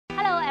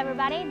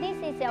everybody, this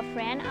is your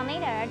friend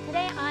Anita.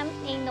 Today I'm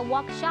in the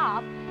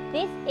workshop.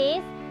 This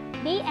is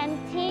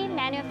DMT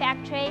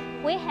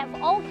manufacturing. We have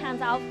all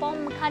kinds of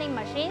foam cutting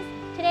machines.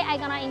 Today I'm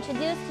gonna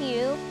introduce to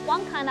you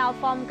one kind of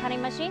foam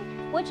cutting machine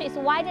which is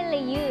widely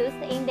used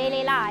in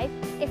daily life.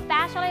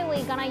 Especially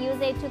we're gonna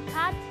use it to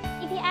cut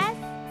EPS,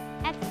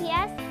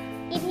 XPS,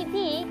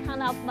 EPP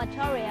kind of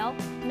material.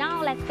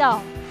 Now let's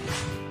go.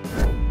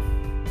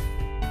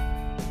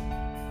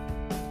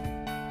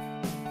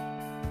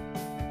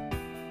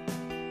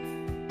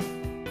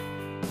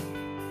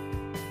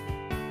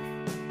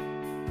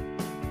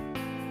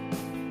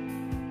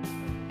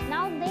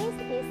 Now this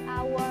is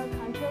our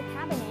control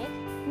cabinet.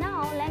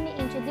 Now let me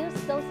introduce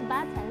those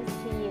buttons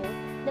to you.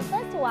 The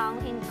first one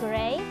in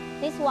gray,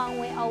 this one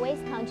we always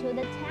control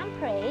the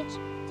temperature.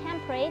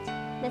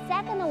 The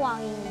second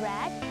one in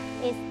red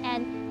is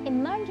an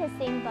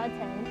emergency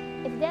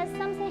button. If there's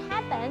something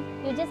happen,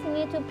 you just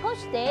need to push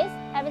this,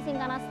 everything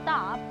gonna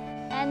stop.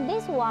 And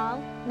this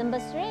one, number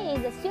 3,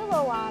 is the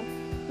silver one.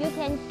 You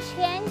can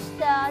change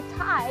the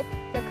type,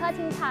 the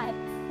cutting type.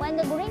 When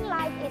the green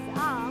light is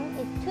on,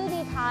 it's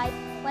 2D type.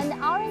 When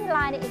the orange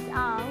light is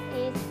on,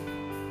 it's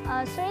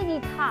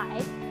 3D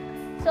type.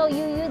 So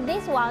you use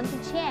this one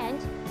to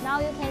change. Now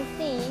you can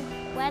see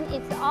when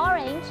it's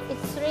orange,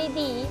 it's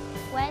 3D.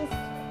 When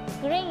it's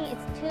green,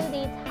 it's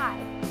 2D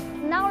type.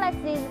 Now let's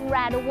see the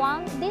red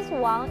one. This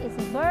one is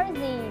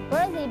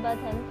busy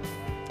button.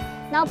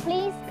 Now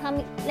please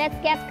come, let's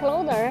get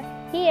closer.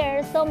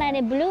 Here, so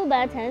many blue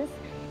buttons.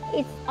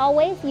 It's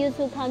always used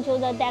to control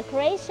the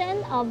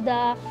decoration of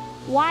the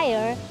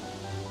wire.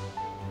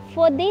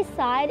 For this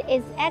side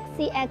is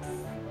XCX,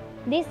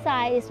 this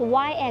side is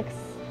YX,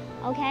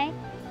 okay?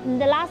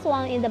 And the last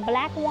one is the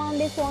black one.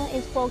 This one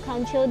is for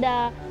control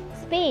the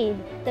speed,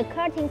 the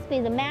cutting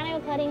speed, the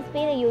manual cutting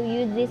speed, you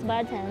use this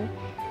button.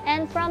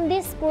 And from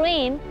this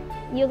screen,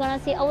 you're gonna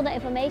see all the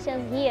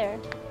information here.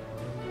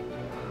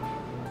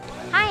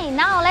 Hi,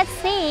 now let's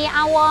see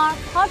our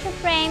portrait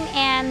frame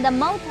and the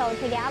motor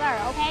together,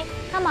 okay?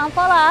 Come on,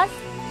 follow us.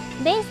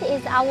 This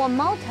is our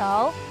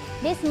motor.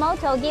 This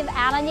motor gives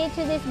energy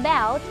to this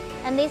belt,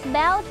 and this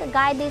belt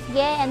guides this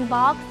gear and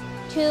box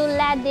to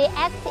let the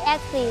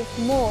x-axis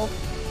move.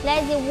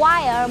 Let the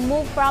wire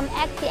move from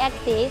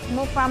x-axis,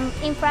 move from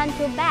in front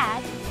to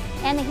back.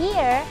 And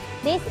here,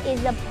 this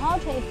is the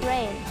portrait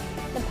frame.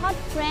 The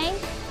portrait frame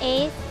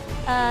is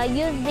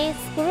use this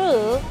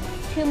screw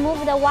to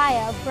move the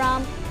wire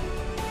from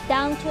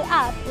down to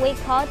up. We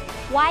call it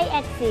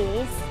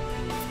y-axis.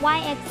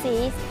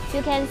 Y-axis,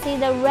 you can see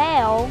the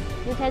rail.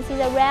 You can see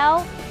the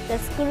rail, the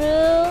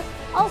screw.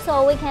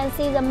 Also, we can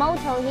see the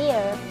motor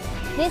here.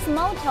 This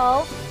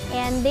motor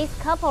and this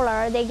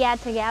coupler, they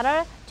get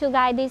together to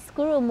guide this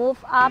screw move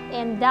up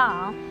and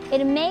down.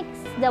 It makes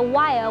the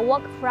wire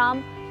work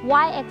from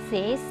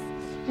y-axis.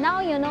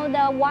 Now you know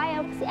the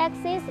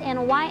y-axis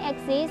and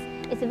y-axis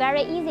is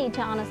very easy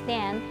to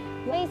understand.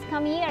 Please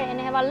come here and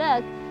have a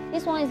look.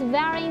 This one is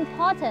very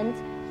important.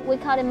 We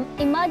call it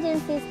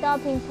emergency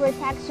stopping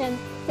protection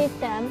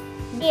system.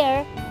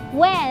 Here,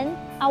 when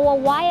our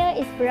wire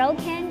is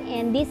broken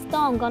and this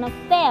stone gonna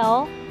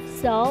fail,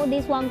 so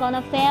this one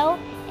gonna fail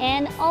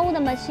and all the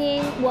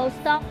machine will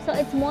stop, so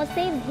it's more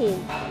safety.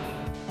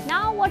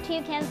 Now what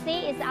you can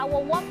see is our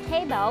work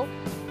table.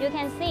 You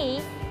can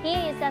see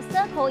here is a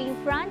circle in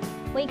front.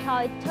 We call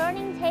it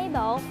turning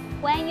table.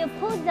 When you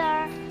put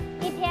the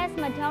EPS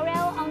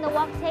material on the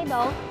work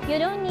table, you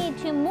don't need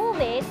to move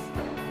it,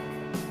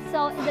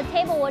 so the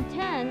table will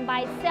turn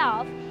by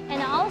itself.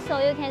 And also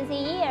you can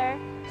see here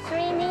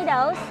 3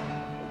 needles.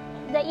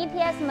 The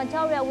EPS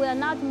material will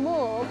not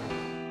move.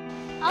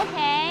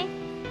 Okay,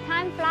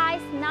 time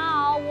flies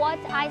now. What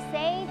I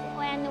said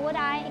and what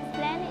I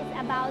explained is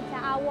about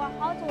our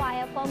hot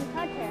wire foam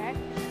cutter.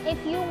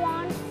 If you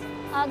want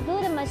a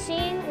good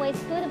machine with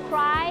good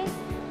price,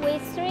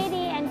 with 3D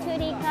and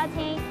 2D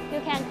cutting,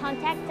 you can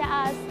contact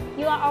us.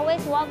 You are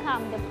always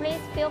welcome.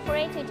 Please feel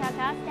free to check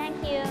us. Thank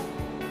you.